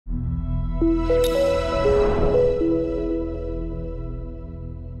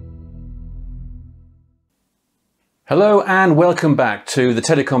Hello and welcome back to the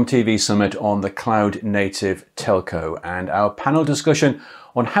TelecomTV Summit on the Cloud Native Telco and our panel discussion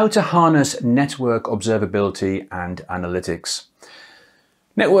on how to harness network observability and analytics.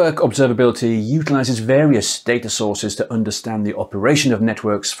 Network observability utilizes various data sources to understand the operation of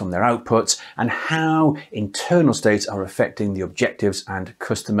networks from their outputs and how internal states are affecting the objectives and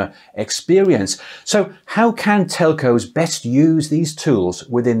customer experience. So how can telcos best use these tools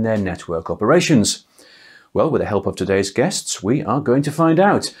within their network operations? Well, with the help of today's guests, we are going to find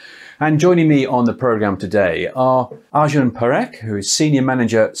out. And joining me on the program today are Arjun Parekh, who is Senior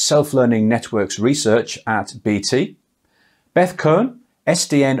Manager Self-Learning Networks Research at BT, Beth Cohen,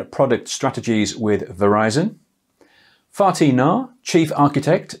 SDN Product Strategies with Verizon, Fatih, Chief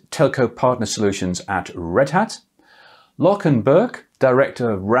Architect, Telco Partner Solutions at Red Hat, Lorcan Burke,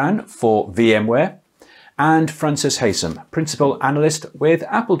 Director of RAN for VMware, and Francis Haysom, Principal Analyst with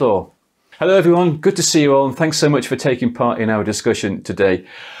Appledore. Hello everyone, good to see you all and thanks so much for taking part in our discussion today.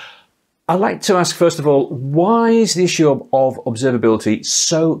 I'd like to ask first of all, why is the issue of observability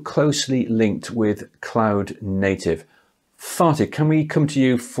so closely linked with cloud native? Fatih, can we come to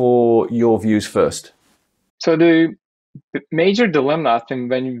you for your views first? So the major dilemma, I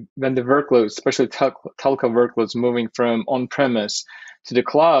think, when the workloads, especially telco workloads moving from on-premise to the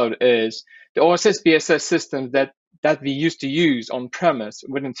cloud is the OSS BSS systems that we used to use on-premise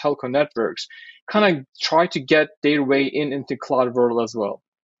within telco networks kind of try to get their way into cloud world as well.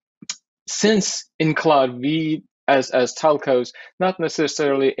 Since in cloud, we as telcos, not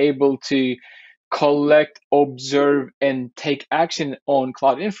necessarily able to collect, observe, and take action on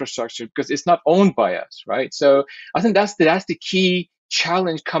cloud infrastructure because it's not owned by us, right? So I think that's the key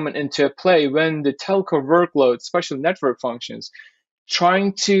challenge coming into play when the telco workload, especially network functions,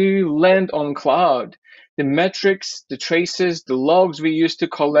 trying to land on cloud. The metrics, the traces, the logs we used to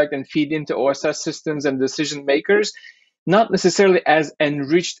collect and feed into OSS systems and decision makers, not necessarily as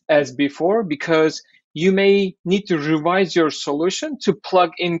enriched as before because you may need to revise your solution to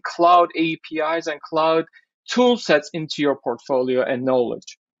plug in cloud APIs and cloud tool sets into your portfolio and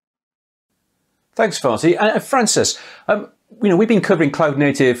knowledge. Thanks, Fatih. Francis, we've been covering cloud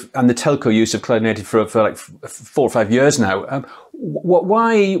native and the telco use of cloud native for like 4 or 5 years now.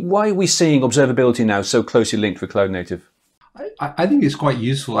 Why are we seeing observability now so closely linked with cloud native? I think it's quite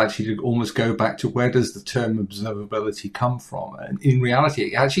useful actually to almost go back to where does the term observability come from? And in reality,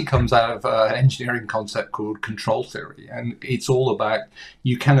 it actually comes out of an engineering concept called control theory. And it's all about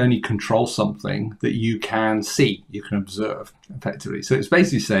you can only control something that you can see, you can observe effectively. So it's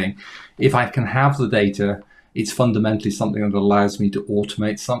basically saying if I can have the data, it's fundamentally something that allows me to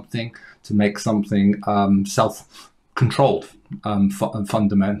automate something, to make something self-controlled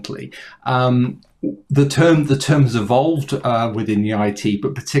fundamentally. The term has evolved within the IT,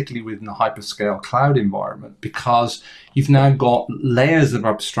 but particularly within the hyperscale cloud environment, because you've now got layers of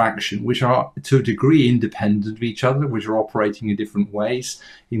abstraction which are to a degree independent of each other, which are operating in different ways.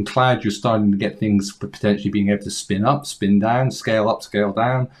 In cloud, you're starting to get things potentially being able to spin up, spin down, scale up, scale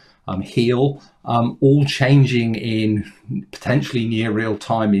down, heal, all changing in potentially near real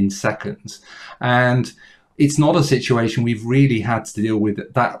time in seconds. And it's not a situation we've really had to deal with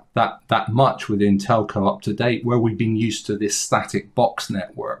that much within telco up to date, where we've been used to this static box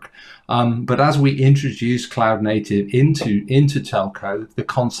network. But as we introduce cloud native into telco, the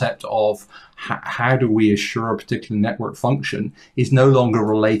concept of how do we assure a particular network function is no longer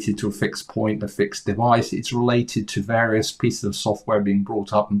related to a fixed point, a fixed device. It's related to various pieces of software being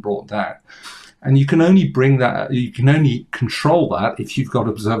brought up and brought down. And you can only bring that, you can only control that if you've got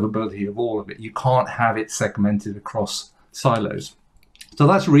observability of all of it. You can't have it segmented across silos. So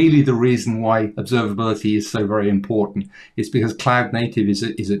that's really the reason why observability is so very important. It's because cloud native is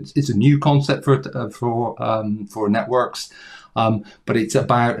a new concept for networks, but it's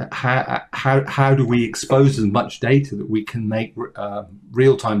about how do we expose as much data that we can make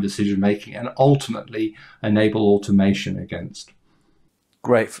real-time decision making and ultimately enable automation against.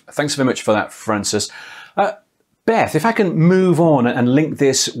 Great. Thanks very much for that, Francis. Beth, if I can move on and link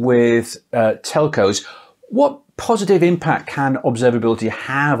this with telcos, what positive impact can observability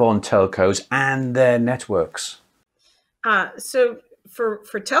have on telcos and their networks? So for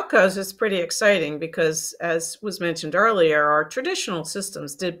telcos, it's pretty exciting because, as was mentioned earlier, our traditional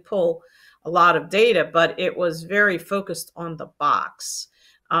systems did pull a lot of data, but it was very focused on the box.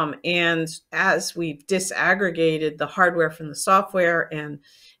 And as we've disaggregated the hardware from the software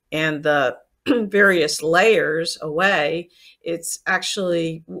and the various layers away, it's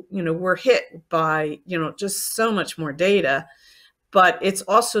actually, we're hit by, just so much more data. but it's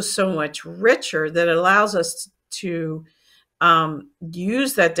also so much richer that it allows us to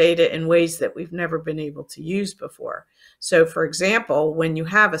use that data in ways that we've never been able to use before. So, for example, when you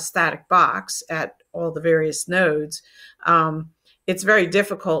have a static box at all the various nodes, it's very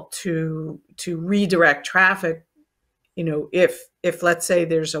difficult to redirect traffic. You know, if let's say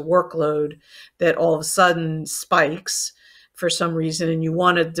there's a workload that all of a sudden spikes for some reason, and you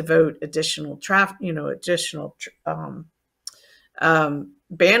want to devote additional traffic, additional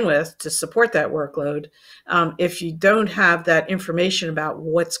bandwidth to support that workload, if you don't have that information about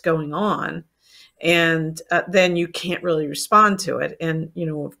what's going on, and then you can't really respond to it. And,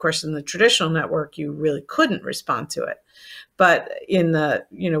 of course, in the traditional network, you really couldn't respond to it. But in the,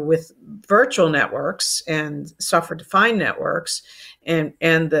 with virtual networks and software-defined networks and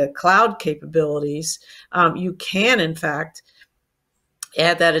the cloud capabilities, you can, in fact,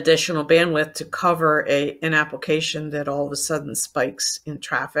 add that additional bandwidth to cover an application that all of a sudden spikes in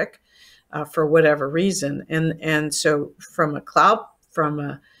traffic for whatever reason. And so from a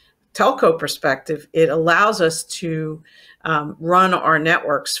telco perspective, it allows us to run our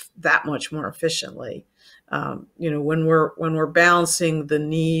networks that much more efficiently. When we're balancing the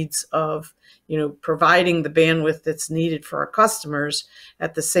needs of, providing the bandwidth that's needed for our customers,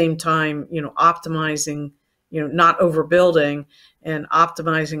 at the same time, optimizing, not overbuilding, and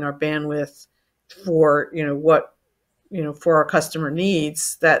optimizing our bandwidth for, for our customer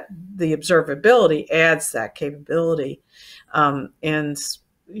needs, that the observability adds that capability.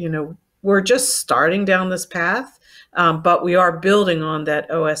 We're just starting down this path, but we are building on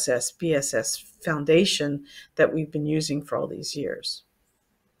that OSS, BSS foundation that we've been using for all these years.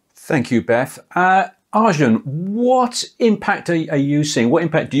 Thank you, Beth. Arjun, what impact are you seeing? What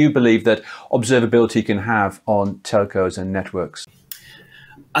impact do you believe that observability can have on telcos and networks?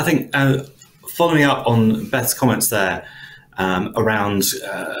 I think following up on Beth's comments there around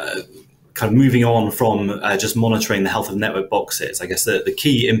kind of moving on from just monitoring the health of network boxes, I guess the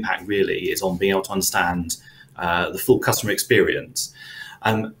key impact really is on being able to understand the full customer experience.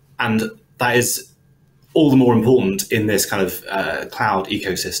 And that is all the more important in this kind of cloud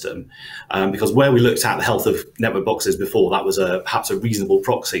ecosystem, because where we looked at the health of network boxes before, that was perhaps a reasonable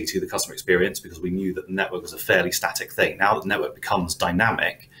proxy to the customer experience, because we knew that the network was a fairly static thing. Now that the network becomes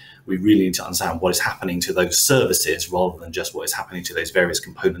dynamic, we really need to understand what is happening to those services rather than just what is happening to those various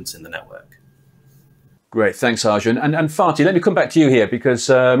components in the network. Great, thanks, Arjun. And Fatih, let me come back to you here, because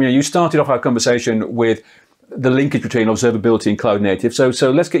you started off our conversation with the linkage between observability and cloud native.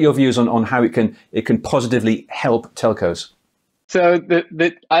 So let's get your views on how it can positively help telcos. So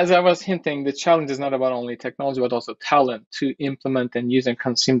as I was hinting, the challenge is not about only technology, but also talent to implement and use and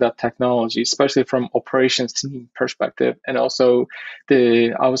consume that technology, especially from operations team perspective, and also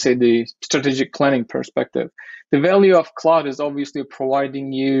the strategic planning perspective. The value of cloud is obviously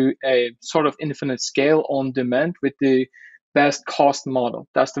providing you a sort of infinite scale on demand with the best cost model.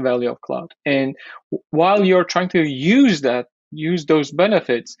 That's the value of cloud. And while you're trying to use those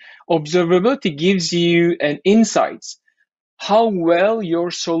benefits, observability gives you an insights how well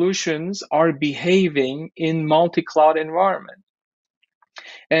your solutions are behaving in multi-cloud environment.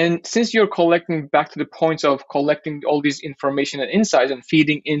 And since you're collecting, back to the points of collecting all these information and insights and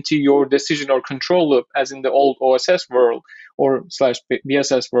feeding into your decision or control loop, as in the old OSS world or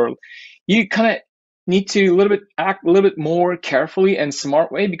 /BSS world, you kind of need to act a little bit more carefully and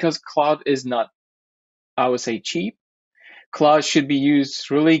smart way, because cloud is not, I would say, cheap. Cloud should be used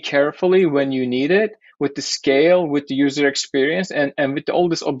really carefully when you need it, with the scale, with the user experience, and with all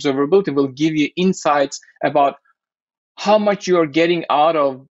this observability will give you insights about how much you're getting out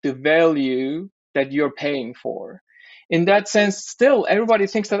of the value that you're paying for. In that sense, still, everybody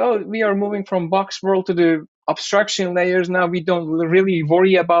thinks that, oh, we are moving from box world to the abstraction layers. Now we don't really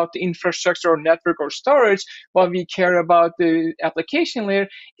worry about the infrastructure or network or storage, but we care about the application layer.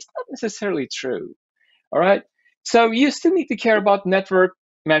 It's not necessarily true. All right. So you still need to care about network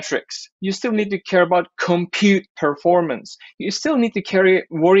metrics. You still need to care about compute performance. You still need to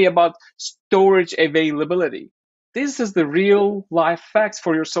worry about storage availability. This is the real life facts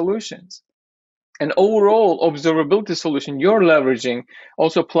for your solutions. An overall observability solution you're leveraging,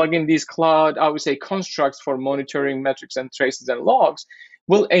 also plug in these cloud, I would say, constructs for monitoring metrics and traces and logs,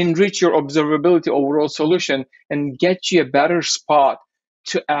 will enrich your observability overall solution and get you a better spot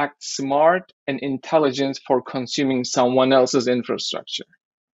to act smart and intelligent for consuming someone else's infrastructure.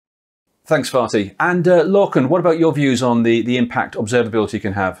 Thanks, Fatih. And Lorcan, what about your views on the impact observability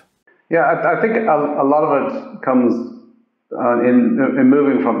can have? Yeah, I think a lot of it comes in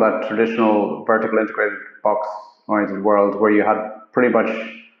moving from that traditional vertical integrated box-oriented world where you had pretty much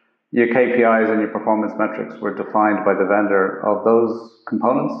your KPIs and your performance metrics were defined by the vendor of those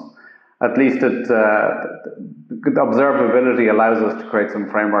components. At least observability allows us to create some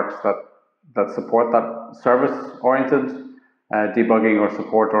frameworks that support that service-oriented debugging or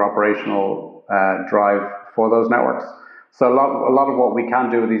support or operational drive for those networks. So a lot of what we can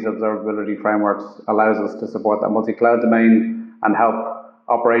do with these observability frameworks allows us to support that multi-cloud domain and help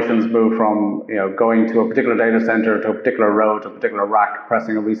operations move from going to a particular data center to a particular road to a particular rack,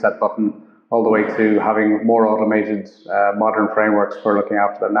 pressing a reset button, all the way to having more automated modern frameworks for looking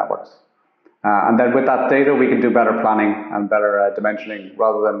after their networks. And then with that data, we can do better planning and better dimensioning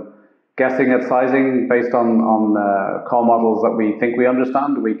rather than guessing at sizing based on call models that we think we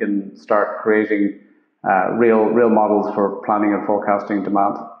understand. We can start creating real models for planning and forecasting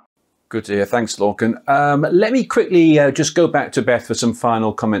demand. Good to hear. Thanks, Lorcan. Let me quickly just go back to Beth for some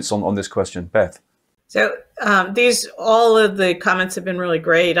final comments on this question. Beth. So all of the comments have been really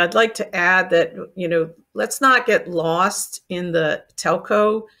great. I'd like to add that, let's not get lost in the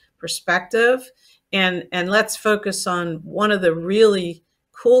telco perspective, and let's focus on one of the really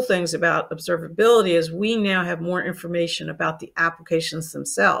cool things about observability is we now have more information about the applications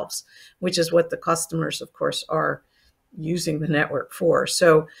themselves, which is what the customers, of course, are using the network for.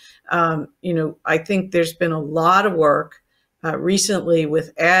 So, I think there's been a lot of work recently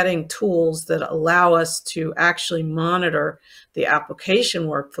with adding tools that allow us to actually monitor the application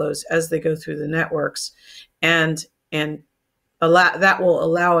workflows as they go through the networks, and that will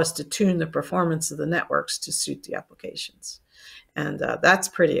allow us to tune the performance of the networks to suit the applications. And that's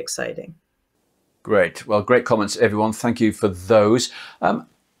pretty exciting. Great. Well, great comments, everyone. Thank you for those.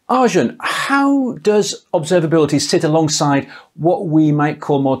 Arjun, how does observability sit alongside what we might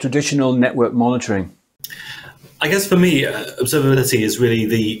call more traditional network monitoring? I guess for me, observability is really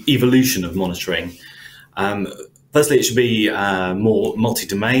the evolution of monitoring. Firstly, it should be more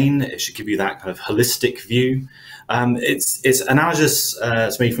multi-domain. It should give you that kind of holistic view. It's analogous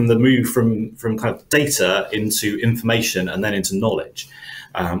to me from the move from kind of data into information and then into knowledge,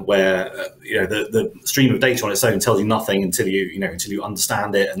 where the stream of data on its own tells you nothing until you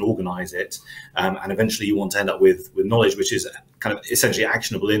understand it and organize it, and eventually you want to end up with knowledge, which is kind of essentially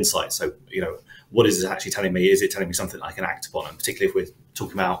actionable insight. So what is it actually telling me? Is it telling me something I can act upon? And particularly if we're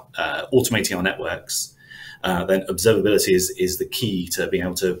talking about automating our networks, then observability is the key to being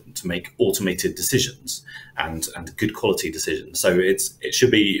able to make automated decisions and good quality decisions. So it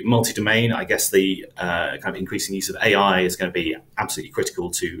should be multi-domain. I guess the kind of increasing use of AI is going to be absolutely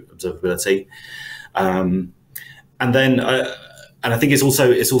critical to observability. And I think it's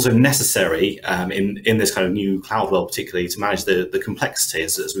also necessary in this kind of new cloud world, particularly to manage the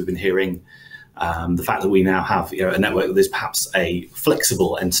complexities as we've been hearing. The fact that we now have a network that is perhaps a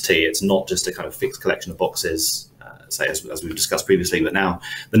flexible entity. It's not just a kind of fixed collection of boxes, say as we've discussed previously, but now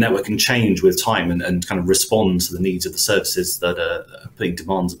the network can change with time and kind of respond to the needs of the services that are putting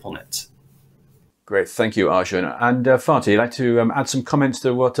demands upon it. Great, thank you, Arjun. And Fatih, you'd like to add some comments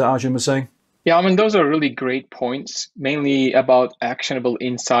to what Arjun was saying? Yeah, I mean, those are really great points, mainly about actionable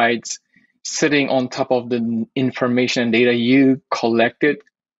insights, sitting on top of the information and data you collected,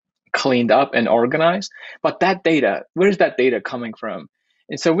 cleaned up and organized. But that data, where's that data coming from?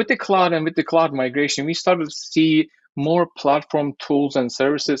 And so with the cloud and with the cloud migration, we started to see more platform tools and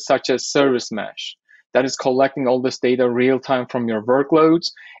services such as Service Mesh that is collecting all this data real time from your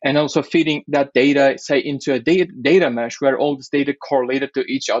workloads and also feeding that data, say, into a data mesh where all this data correlated to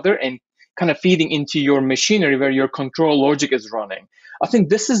each other and kind of feeding into your machinery where your control logic is running. I think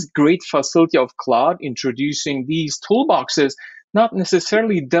this is great facility of cloud, introducing these toolboxes not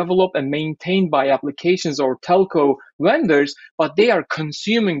necessarily developed and maintained by applications or telco vendors, but they are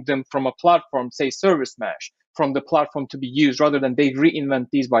consuming them from a platform, say Service Mesh, from the platform to be used rather than they reinvent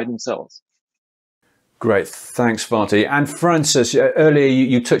these by themselves. Great, thanks, Fatih. And Francis, earlier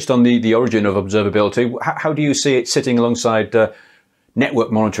you touched on the origin of observability. How do you see it sitting alongside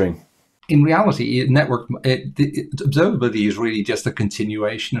network monitoring? In reality, observability is really just a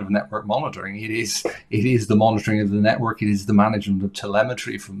continuation of network monitoring. It is the monitoring of the network. It is the management of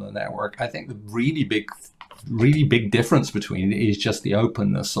telemetry from the network. I think the really big difference between it is just the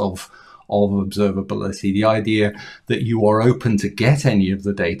openness of observability, the idea that you are open to get any of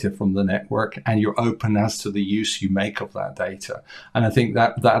the data from the network and you're open as to the use you make of that data. And I think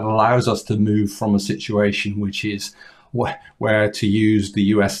that allows us to move from a situation which is where, to use the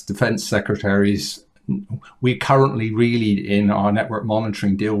US Defense Secretary's we currently really in our network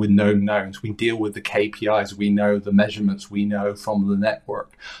monitoring deal with known knowns. We deal with the KPIs, we know the measurements we know from the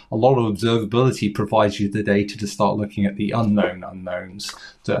network. A lot of observability provides you the data to start looking at the unknown unknowns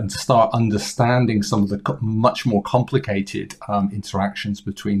and to start understanding some of the much more complicated interactions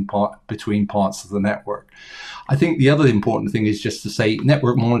between parts of the network. I think the other important thing is just to say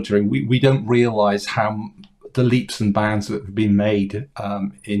network monitoring, we don't realize how the leaps and bounds that have been made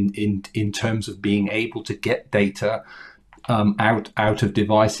in terms of being able to get data out of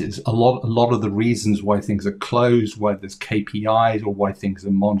devices. A lot of the reasons why things are closed, why there's KPIs, or why things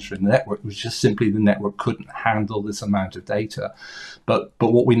are monitoring the network was just simply the network couldn't handle this amount of data. But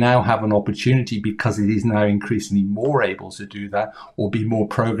what we now have an opportunity, because it is now increasingly more able to do that, or be more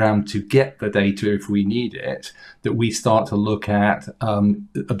programmed to get the data if we need it, that we start to look at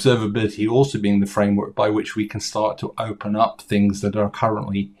observability also being the framework by which we can start to open up things that are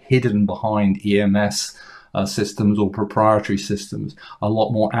currently hidden behind EMS systems or proprietary systems, a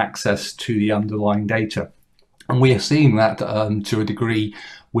lot more access to the underlying data. And we are seeing that to a degree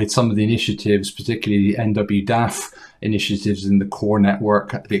with some of the initiatives, particularly the NWDAF initiatives in the core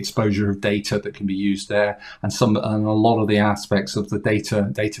network, the exposure of data that can be used there, and a lot of the aspects of the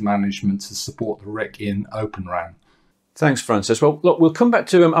data management to support the RIC in Open RAN. Thanks, Francis. Well, look, we'll come back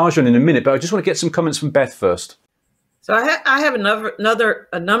to Arjun in a minute, but I just want to get some comments from Beth first. So I have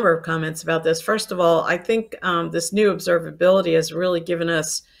a number of comments about this. First of all, I think this new observability has really given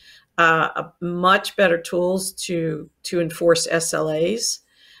us much better tools to enforce SLAs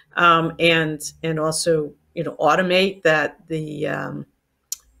and also automate that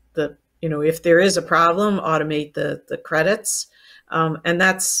if there is a problem, automate the credits, and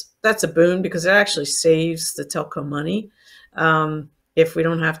that's a boon because it actually saves the telco money. If we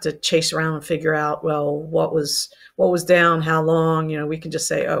don't have to chase around and figure out, well, what was down, how long, we can just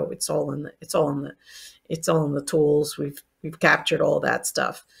say, oh, it's all in the tools. We've captured all that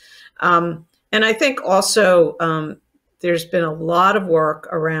stuff. And I think also there's been a lot of work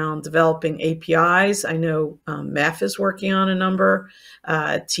around developing APIs. I know MEF is working on a number.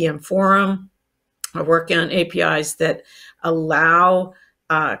 TM Forum are working on APIs that allow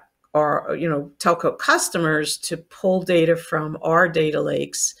our telco customers to pull data from our data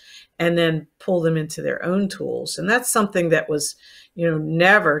lakes and then pull them into their own tools. And that's something that was,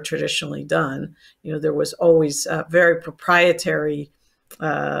 never traditionally done. There was always a very proprietary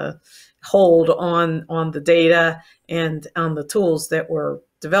hold on the data and on the tools that were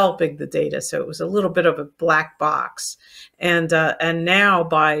developing the data. So it was a little bit of a black box. And now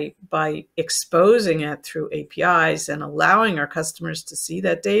by exposing it through APIs and allowing our customers to see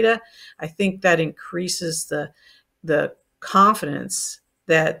that data, I think that increases the confidence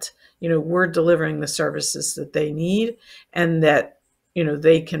that we're delivering the services that they need and that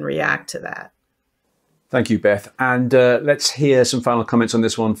they can react to that. Thank you, Beth. And let's hear some final comments on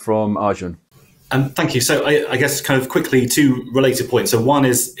this one from Arjun. Thank you. So I guess kind of quickly two related points. So one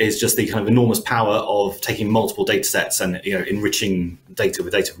is just the kind of enormous power of taking multiple data sets and enriching data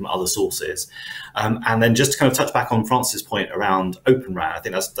with data from other sources. And then just to kind of touch back on Francis' point around Open RAN, I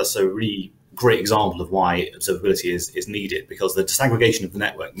think that's a really great example of why observability is needed, because the disaggregation of the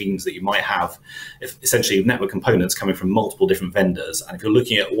network means that you might have essentially network components coming from multiple different vendors. And if you're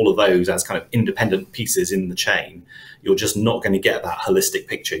looking at all of those as kind of independent pieces in the chain, you're just not going to get that holistic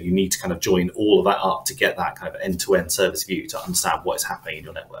picture. You need to kind of join all of that up to get that kind of end-to-end service view to understand what is happening in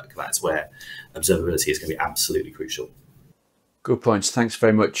your network. That's where observability is going to be absolutely crucial. Good points. Thanks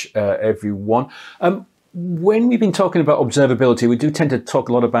very much, everyone. When we've been talking about observability, we do tend to talk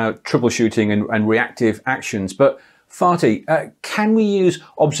a lot about troubleshooting and reactive actions. But Fatih, can we use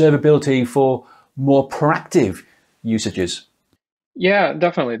observability for more proactive usages? Yeah,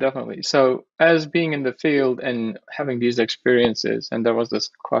 definitely. So as being in the field and having these experiences, and there was this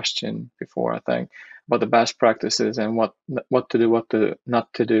question before, I think, about the best practices and what to do, what to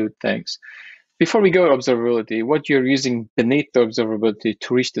not to do things. Before we go to observability, what you're using beneath the observability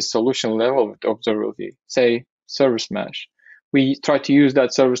to reach the solution level of observability, say service mesh. We try to use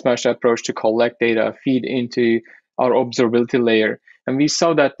that service mesh approach to collect data, feed into our observability layer. And we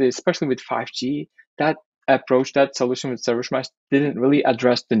saw that, especially with 5G, that approach, that solution with service mesh didn't really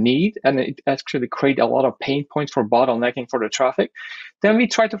address the need, and it actually created a lot of pain points for bottlenecking for the traffic. Then we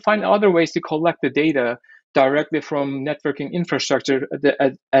try to find other ways to collect the data directly from networking infrastructure,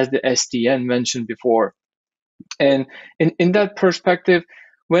 as the SDN mentioned before. And in that perspective,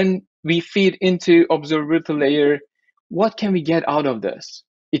 when we feed into observability layer, what can we get out of this?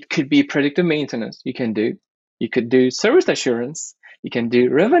 It could be predictive maintenance you could do service assurance, you can do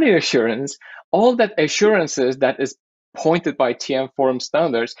revenue assurance, all that assurances that is pointed by TM Forum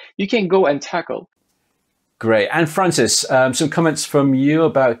standards, you can go and tackle. Great. And Francis, some comments from you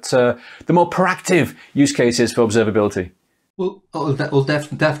about the more proactive use cases for observability. Well,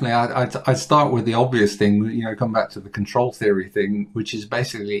 definitely. I'd start with the obvious thing, come back to the control theory thing, which is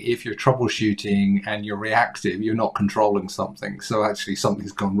basically if you're troubleshooting and you're reactive, you're not controlling something. So actually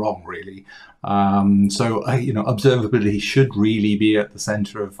something's gone wrong, really. Observability should really be at the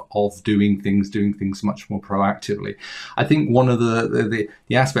center of doing things much more proactively. I think one of the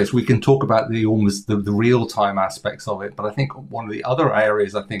aspects, we can talk about the real-time aspects of it, but I think one of the other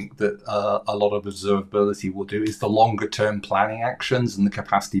areas I think that a lot of observability will do is the longer-term planning actions and the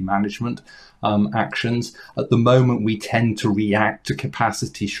capacity management actions. At the moment, we tend to react to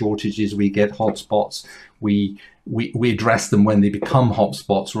capacity shortages. We get hotspots. We address them when they become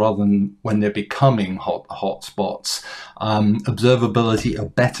hotspots rather than when they're becoming hotspots. Observability, a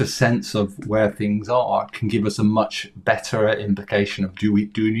better sense of where things are, can give us a much better indication of do we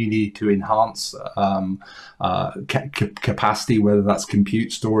need to enhance capacity, whether that's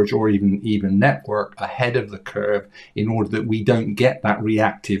compute, storage, or even network, ahead of the curve, in order that we don't get that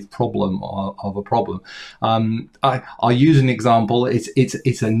reactive problem of a problem. I'll use an example.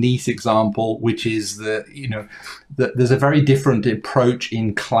 It's a neat example, which is that there's a very different approach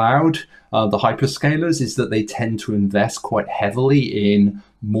in cloud. The hyperscalers is that they tend to invest quite heavily in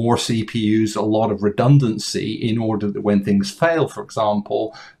more CPUs, a lot of redundancy, in order that when things fail, for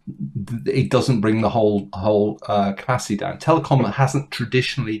example, it doesn't bring the whole capacity down. Telecom hasn't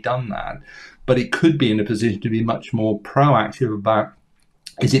traditionally done that, but it could be in a position to be much more proactive about,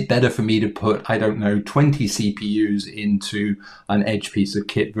 is it better for me to put, 20 CPUs into an edge piece of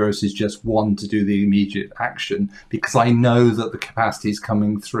kit versus just one to do the immediate action? Because I know that the capacity is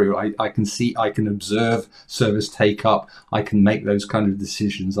coming through. I can observe service take up. I can make those kind of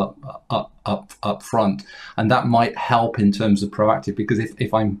decisions up front. And that might help in terms of proactive, because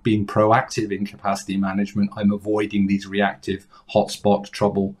if I'm being proactive in capacity management, I'm avoiding these reactive hotspot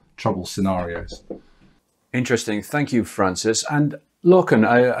trouble scenarios. Interesting. Thank you, Francis. And Lorcan,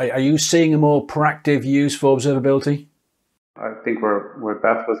 are you seeing a more proactive use for observability? I think where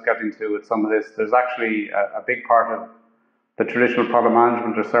Beth was getting to with some of this, there's actually a big part of the traditional product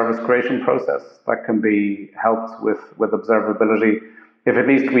management or service creation process that can be helped with observability. If at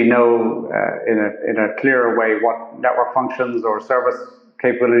least we know in a clearer way what network functions or service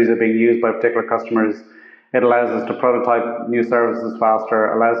capabilities are being used by particular customers, it allows us to prototype new services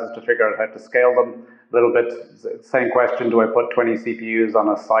faster, allows us to figure out how to scale them a little bit. Same question, do I put 20 CPUs on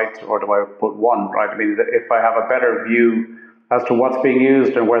a site or do I put one, right? I mean, if I have a better view as to what's being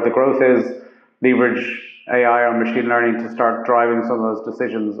used and where the growth is, leverage AI or machine learning to start driving some of those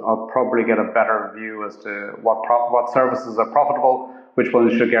decisions, I'll probably get a better view as to what services are profitable, which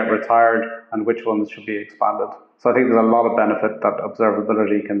ones should get retired, and which ones should be expanded. So I think there's a lot of benefit that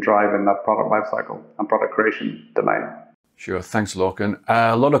observability can drive in that product lifecycle and product creation domain. Sure, thanks, Lorcan.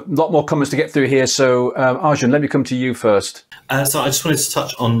 A lot more comments to get through here. So, Arjun, let me come to you first. So I just wanted to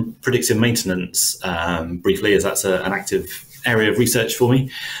touch on predictive maintenance briefly, as that's an active area of research for me.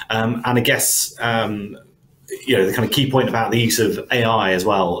 And I guess the kind of key point about the use of AI as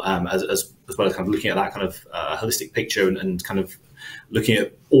well, as well as kind of looking at that kind of holistic picture and kind of looking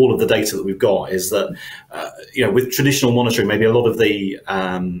at all of the data that we've got, is that with traditional monitoring, maybe a lot of the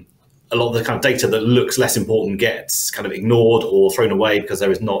kind of data that looks less important gets kind of ignored or thrown away because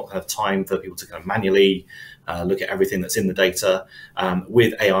there is not kind of time for people to kind of manually look at everything that's in the data.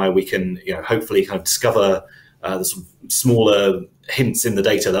 With AI, we can hopefully kind of discover the sort of smaller hints in the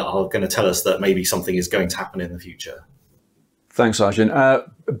data that are going to tell us that maybe something is going to happen in the future. Thanks, Arjun.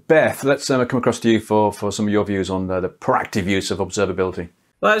 Beth, let's come across to you for some of your views on the proactive use of observability.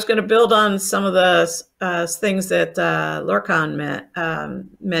 Well, I was going to build on some of the things that Lorcan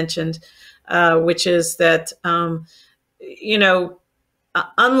mentioned, which is that,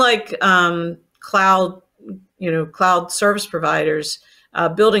 unlike cloud service providers,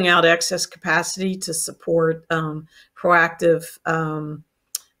 building out excess capacity to support proactive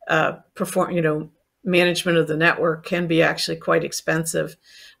management of the network can be actually quite expensive.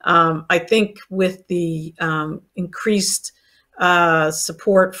 I think with the increased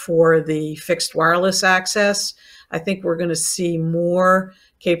support for the fixed wireless access, I think we're going to see more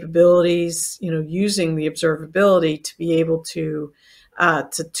capabilities, using the observability to be able to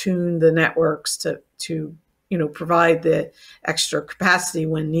tune the networks to provide the extra capacity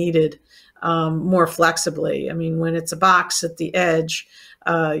when needed more flexibly. I mean, when it's a box at the edge,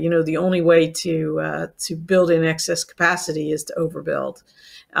 the only way to build in excess capacity is to overbuild.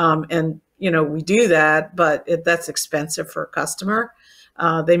 We do that, but that's expensive for a customer.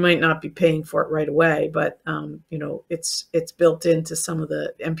 They might not be paying for it right away, but it's built into some of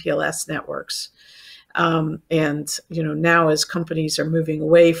the MPLS networks. And now as companies are moving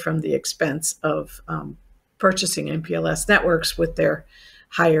away from the expense of purchasing MPLS networks with their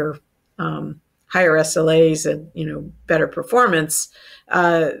higher SLAs and better performance,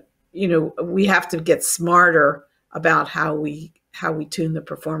 we have to get smarter about how we tune the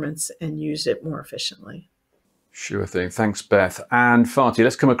performance and use it more efficiently. Sure thing. Thanks, Beth. And Fatih,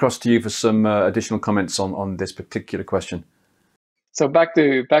 let's come across to you for some additional comments on this particular question. So back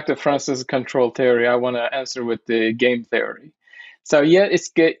to Francis' control theory, I want to answer with the game theory. So yeah, it's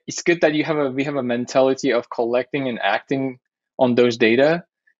good. It's good that we have a mentality of collecting and acting on those data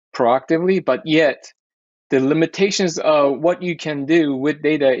proactively, but yet the limitations of what you can do with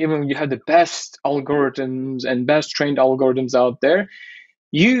data, even when you have the best algorithms and best trained algorithms out there,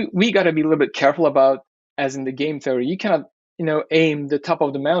 we got to be a little bit careful about, as in the game theory, you cannot aim the top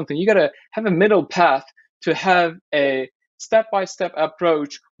of the mountain. You got to have a middle path to have a step-by-step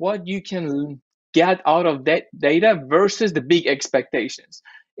approach, what you can get out of that data versus the big expectations.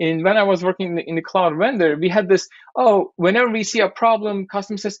 And when I was working in the cloud vendor, we had this, whenever we see a problem,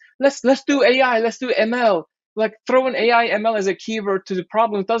 customer says, let's do AI, let's do ML. Like throw an AI, ML as a keyword to the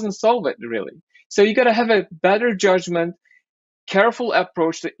problem doesn't solve it really. So you got to have a better judgment, careful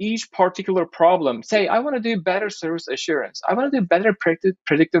approach to each particular problem. Say, I want to do better service assurance. I want to do better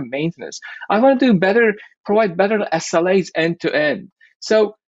predictive maintenance. I want to provide better SLAs end to end.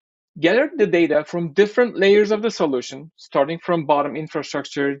 So gather the data from different layers of the solution, starting from bottom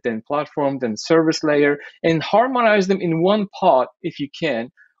infrastructure, then platform, then service layer, and harmonize them in one pot if you can,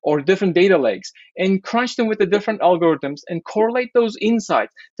 or different data lakes, and crunch them with the different algorithms and correlate those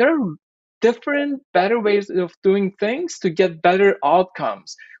insights. There are different, better ways of doing things to get better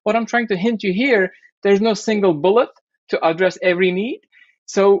outcomes. What I'm trying to hint you here, there's no single bullet to address every need.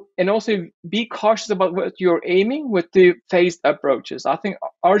 So, and also be cautious about what you're aiming with the phased approaches. I think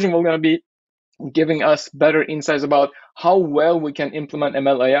Arjun will going to be giving us better insights about how well we can implement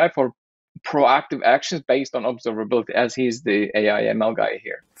ML AI for proactive actions based on observability, as he's the AI ML guy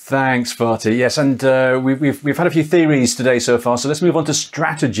here. Thanks, Fatih. Yes, and we've had a few theories today so far, so let's move on to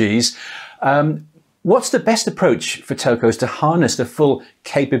strategies. What's the best approach for telcos to harness the full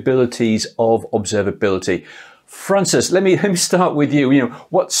capabilities of observability? Francis, let me start with you.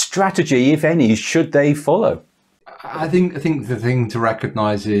 What strategy, if any, should they follow? I think the thing to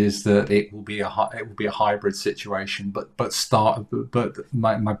recognise is that it will be a hybrid situation, but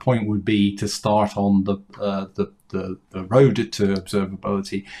my point would be to start on the road to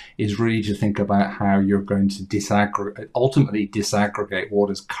observability is really to think about how you're going to ultimately disaggregate what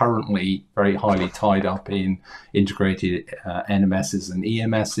is currently very highly tied up in integrated NMSs and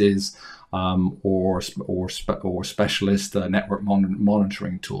EMSs. Or specialist network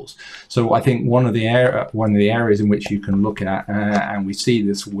monitoring tools. So I think one of the areas in which you can look at, and we see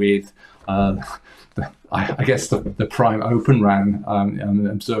this with, I guess the prime Open RAN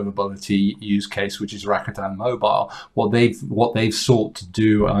observability use case, which is Rakuten Mobile. What they've sought to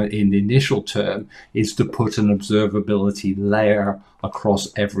do in the initial term is to put an observability layer across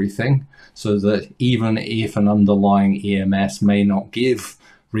everything, so that even if an underlying EMS may not give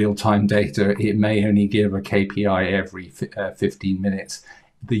real-time data, it may only give a KPI every 15 minutes.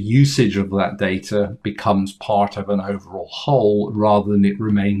 The usage of that data becomes part of an overall whole rather than it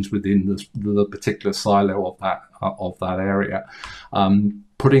remains within the particular silo of that area.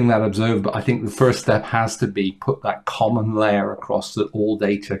 Putting that observable, I think the first step has to be put that common layer across that all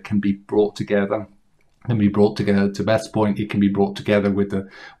data can be brought together. To Beth's point, it can be brought together with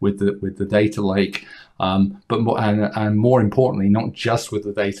the data lake, but more importantly, not just with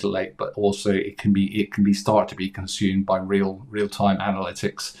the data lake, but also it can start to be consumed by real-time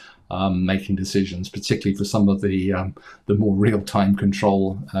analytics, making decisions, particularly for some of the more real-time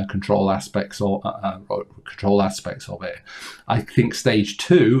control aspects of it. I think stage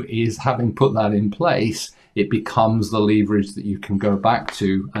 2 is, having put that in place, it becomes the leverage that you can go back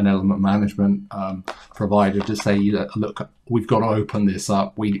to an element management provider to say, look, we've got to open this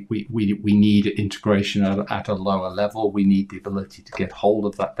up. We need integration at a lower level. We need the ability to get hold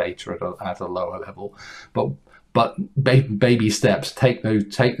of that data at a lower level. But baby steps, take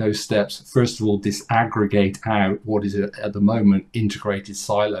those steps. First of all, disaggregate out what is at the moment integrated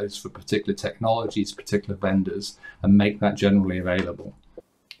silos for particular technologies, particular vendors, and make that generally available.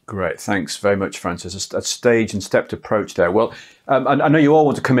 Great, thanks very much, Francis. A stage and stepped approach there. Well, I know you all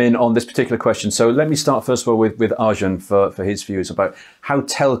want to come in on this particular question, so let me start first of all with Arjun for his views about how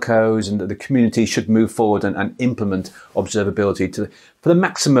telcos and the community should move forward and implement observability for the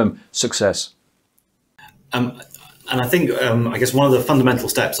maximum success. And I think, I guess one of the fundamental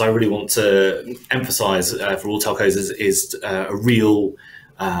steps I really want to emphasize for all telcos is a real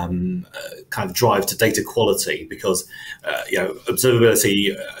kind of drive to data quality, because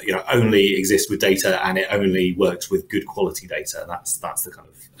observability only exists with data, and it only works with good quality data. That's the kind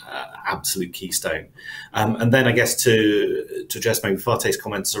of absolute keystone. And then I guess to address maybe Fatih's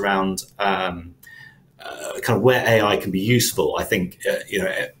comments around kind of where AI can be useful, I think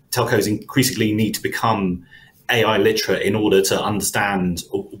telcos increasingly need to become AI literate in order to understand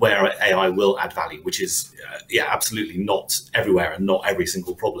where AI will add value, which is absolutely not everywhere, and not every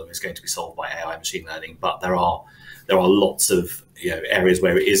single problem is going to be solved by AI machine learning. But there are lots of areas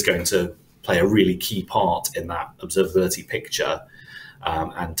where it is going to play a really key part in that observability picture,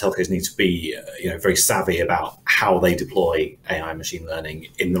 and telcos need to be very savvy about how they deploy AI machine learning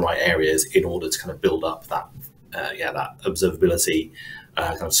in the right areas in order to kind of build up that that observability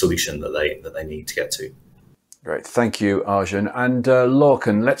kind of solution that they need to get to. Great, thank you, Arjun. And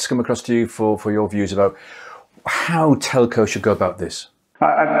Lorcan, let's come across to you for your views about how telco should go about this.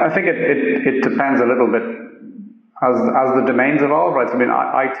 I think it depends a little bit as the domains evolve, right? So, I mean,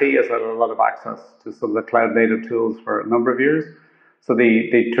 IT has had a lot of access to some of the cloud native tools for a number of years. So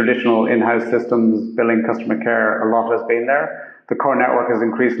the traditional in-house systems, billing, customer care, a lot has been there. The core network is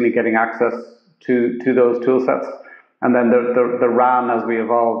increasingly getting access to those tool sets. And then the RAN, as we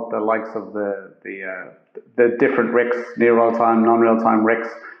evolve, the likes of the different RICs, near real-time, non-real-time RICs,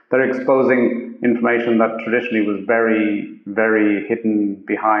 they're exposing information that traditionally was very, very hidden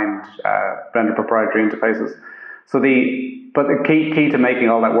behind vendor proprietary interfaces. So but the key to making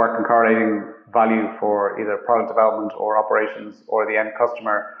all that work and correlating value for either product development or operations or the end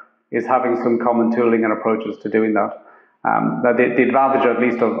customer is having some common tooling and approaches to doing that. Now the advantage, at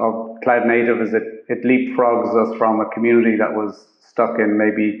least, of cloud native is it leapfrogs us from a community that was stuck in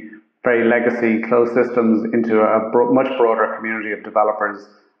maybe very legacy closed systems into a much broader community of developers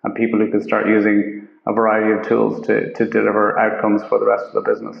and people who can start using a variety of tools to deliver outcomes for the rest of the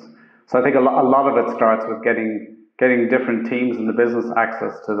business. So I think a lot of it starts with getting different teams in the business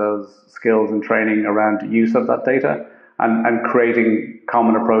access to those skills and training around use of that data, and creating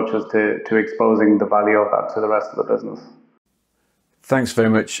common approaches to exposing the value of that to the rest of the business. Thanks very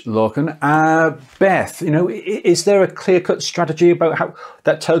much, Lorcan. Beth, is there a clear-cut strategy about how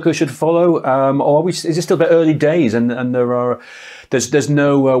that telco should follow, or is it still a bit early days, and there's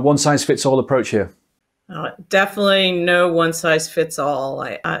no one-size-fits-all approach here? Definitely no one-size-fits-all.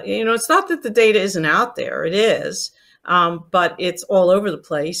 It's not that the data isn't out there; it is, but it's all over the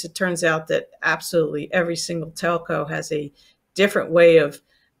place. It turns out that absolutely every single telco has a different way of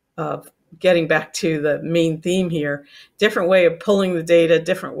getting back to the main theme here, different way of pulling the data,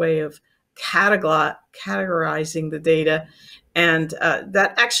 different way of categorizing the data. And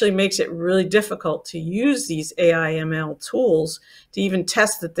that actually makes it really difficult to use these AI/ML tools to even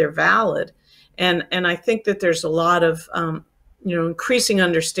test that they're valid. And I think that there's a lot of increasing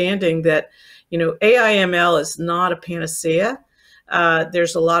understanding that AI/ML is not a panacea.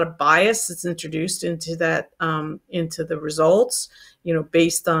 There's a lot of bias that's introduced into that into the results.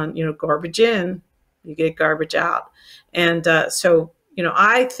 Based on garbage in, you get garbage out. And so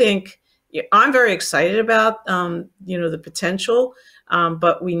I think I'm very excited about the potential,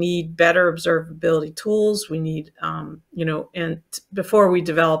 but we need better observability tools. We need and before we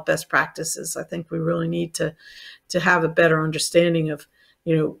develop best practices, I think we really need to have a better understanding of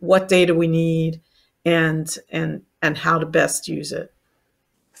what data we need and how to best use it.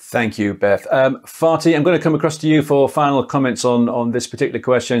 Thank you, Beth. Fatih, I'm going to come across to you for final comments on this particular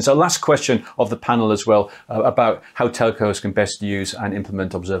question. So last question of the panel as well, about how telcos can best use and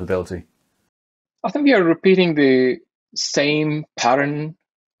implement observability. I think we are repeating the same pattern,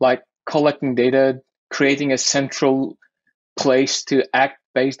 like collecting data, creating a central place to act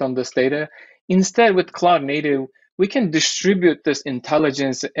based on this data. Instead, with cloud native, we can distribute this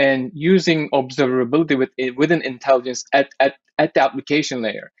intelligence and using observability within intelligence at the application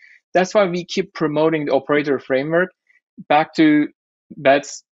layer. That's why we keep promoting the operator framework. Back to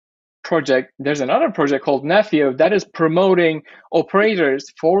Beth's project, there's another project called Nephew that is promoting operators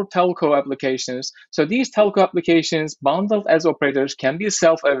for telco applications. So these telco applications bundled as operators can be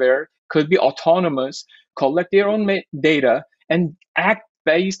self-aware, could be autonomous, collect their own data, and act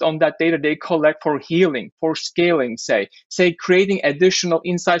based on that data they collect for healing, for scaling, say creating additional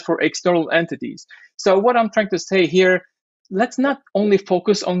insight for external entities. So what I'm trying to say here, let's not only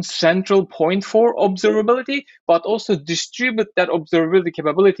focus on central point for observability, but also distribute that observability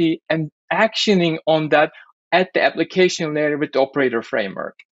capability and actioning on that at the application layer with the operator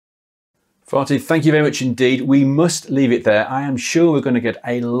framework. Fatih, thank you very much indeed. We must leave it there. I am sure we're going to get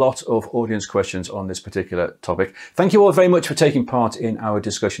a lot of audience questions on this particular topic. Thank you all very much for taking part in our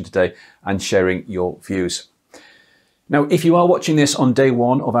discussion today and sharing your views. Now, if you are watching this on day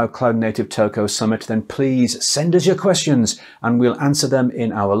one of our Cloud Native Telco Summit, then please send us your questions and we'll answer them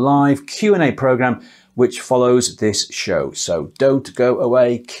in our live Q&A program, which follows this show. So don't go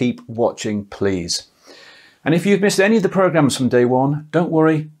away, keep watching, please. And if you've missed any of the programs from day one, don't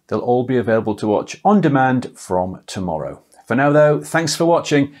worry, they'll all be available to watch on demand from tomorrow. For now though, thanks for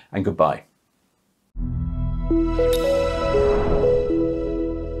watching and goodbye.